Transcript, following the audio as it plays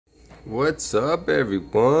What's up,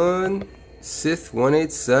 everyone?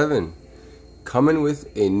 Sith187 coming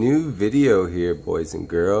with a new video here, boys and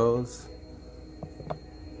girls.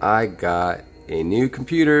 I got a new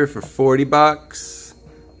computer for 40 bucks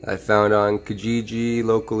I found on Kijiji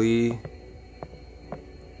locally,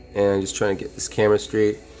 and I'm just trying to get this camera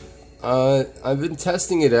straight. I've been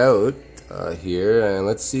testing it out here, and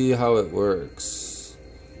let's see how it works.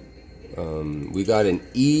 We got an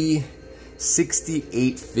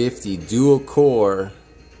E6850 dual core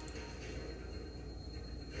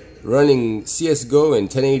running CSGO in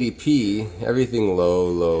 1080p, everything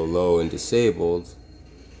low and disabled.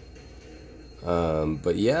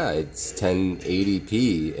 But yeah, it's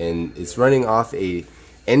 1080p and it's running off a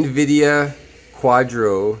nvidia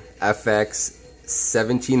quadro FX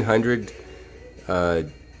 1700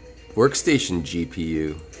 workstation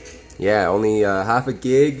GPU. Yeah, only half a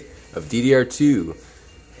gig of DDR2.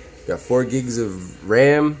 Got 4 gigs of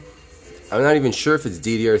RAM. I'm not even sure if it's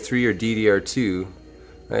DDR3 or DDR2.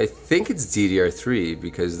 I think it's DDR3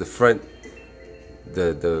 because the front,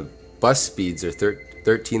 the bus speeds are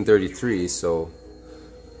 1333, so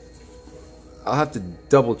I'll have to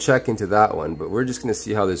double check into that one, but we're just gonna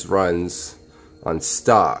see how this runs on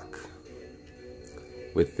stock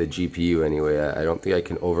with the GPU anyway. I don't think I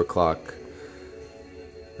can overclock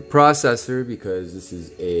the processor because this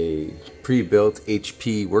is a pre-built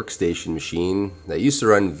HP workstation machine that used to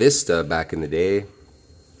run Vista back in the day,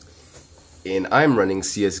 and I'm running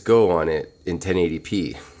CSGO on it in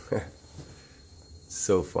 1080p.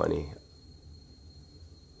 So funny.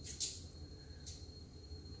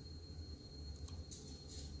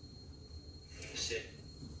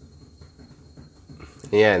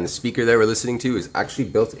 Yeah, and the speaker that we're listening to is actually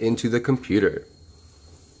built into the computer.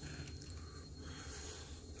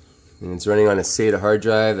 And it's running on a SATA hard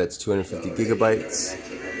drive that's 250 gigabytes.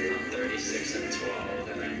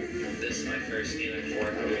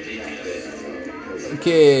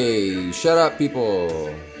 Okay, shut up,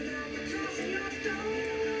 people.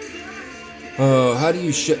 Oh, how do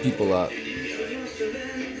you shut people up?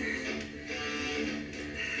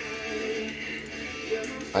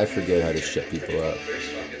 I forget how to shut people up.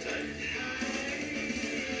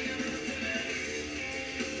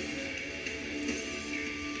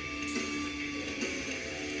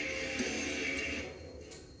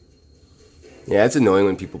 Yeah, it's annoying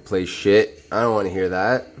when people play shit. I don't want to hear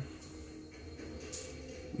that.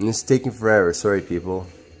 And this is taking forever. Sorry, people.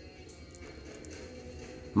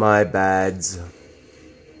 My bads.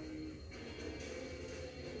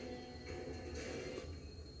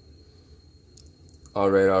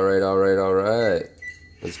 Alright.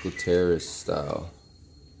 Let's go terrorist style.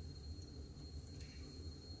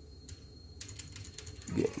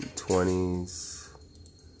 Getting 20s.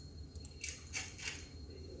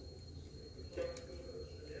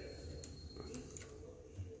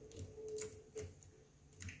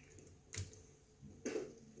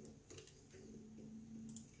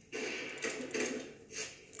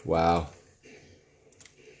 Wow.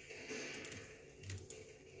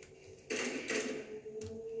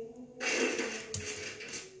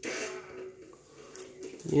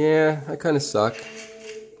 Yeah, I kind of suck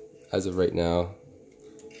as of right now.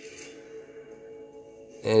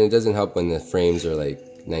 And it doesn't help when the frames are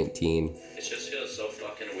like 19. It just feels so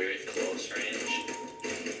fucking weird close range.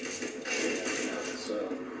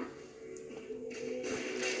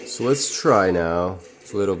 So let's try now.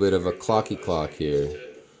 It's a little bit of a clocky clock here.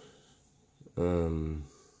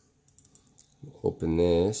 Open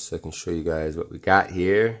this so I can show you guys what we got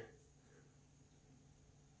here.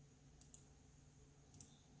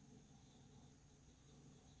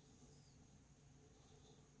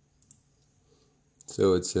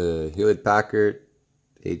 So it's a Hewlett Packard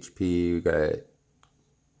HP. We got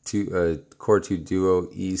a Core 2 Duo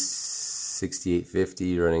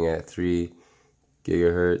E6850 running at 3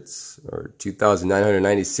 gigahertz or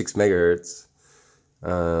 2,996 megahertz.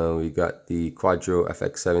 We got the Quadro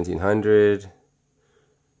FX 1700.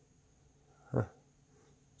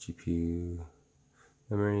 GPU,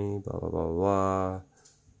 memory, blah blah blah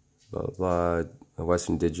blah blah, a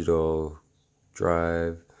Western Digital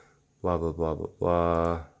drive, blah blah blah blah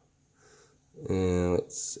blah. And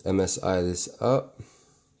let's MSI this up.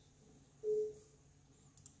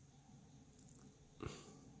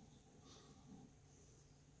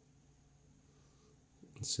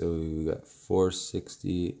 So we got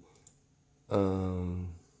 460. Hold on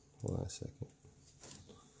a second.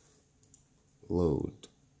 Load.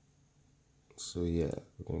 So yeah,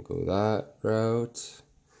 we're gonna go that route.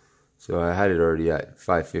 So I had it already at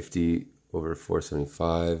 550 over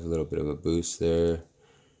 475, a little bit of a boost there.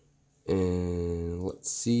 And let's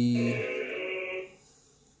see.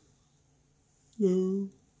 slow.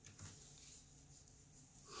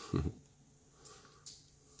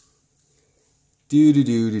 Do do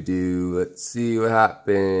do do do. Let's see what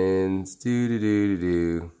happens. Do do do do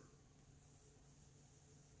do.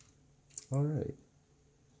 All right.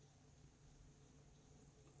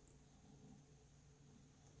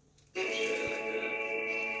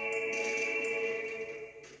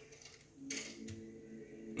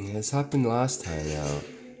 Yeah, this happened last time now.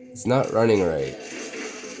 It's not running right.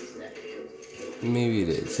 Maybe it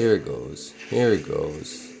is. Here it goes. Here it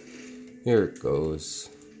goes. Here it goes.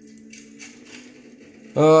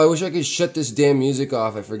 Oh, I wish I could shut this damn music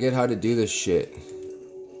off. I forget how to do this shit.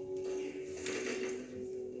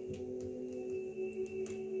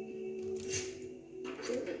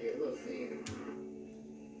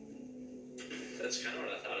 That's kind of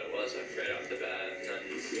what I thought it was, like right off the bat. And then,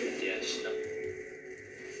 yeah, just no.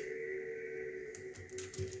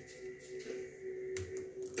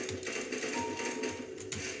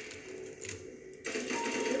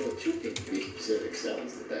 E6850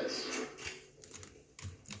 sounds the best.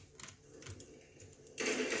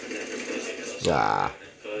 Ah.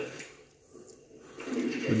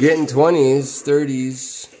 We're getting 20s,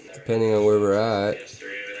 30s, depending on where we're at. PS3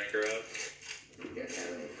 when I grew up.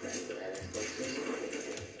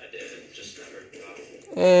 I did, just never.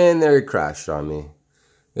 And there it crashed on me.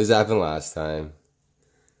 This happened last time.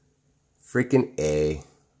 Freaking A.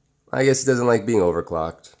 I guess it doesn't like being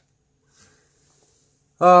overclocked.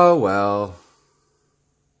 Oh well.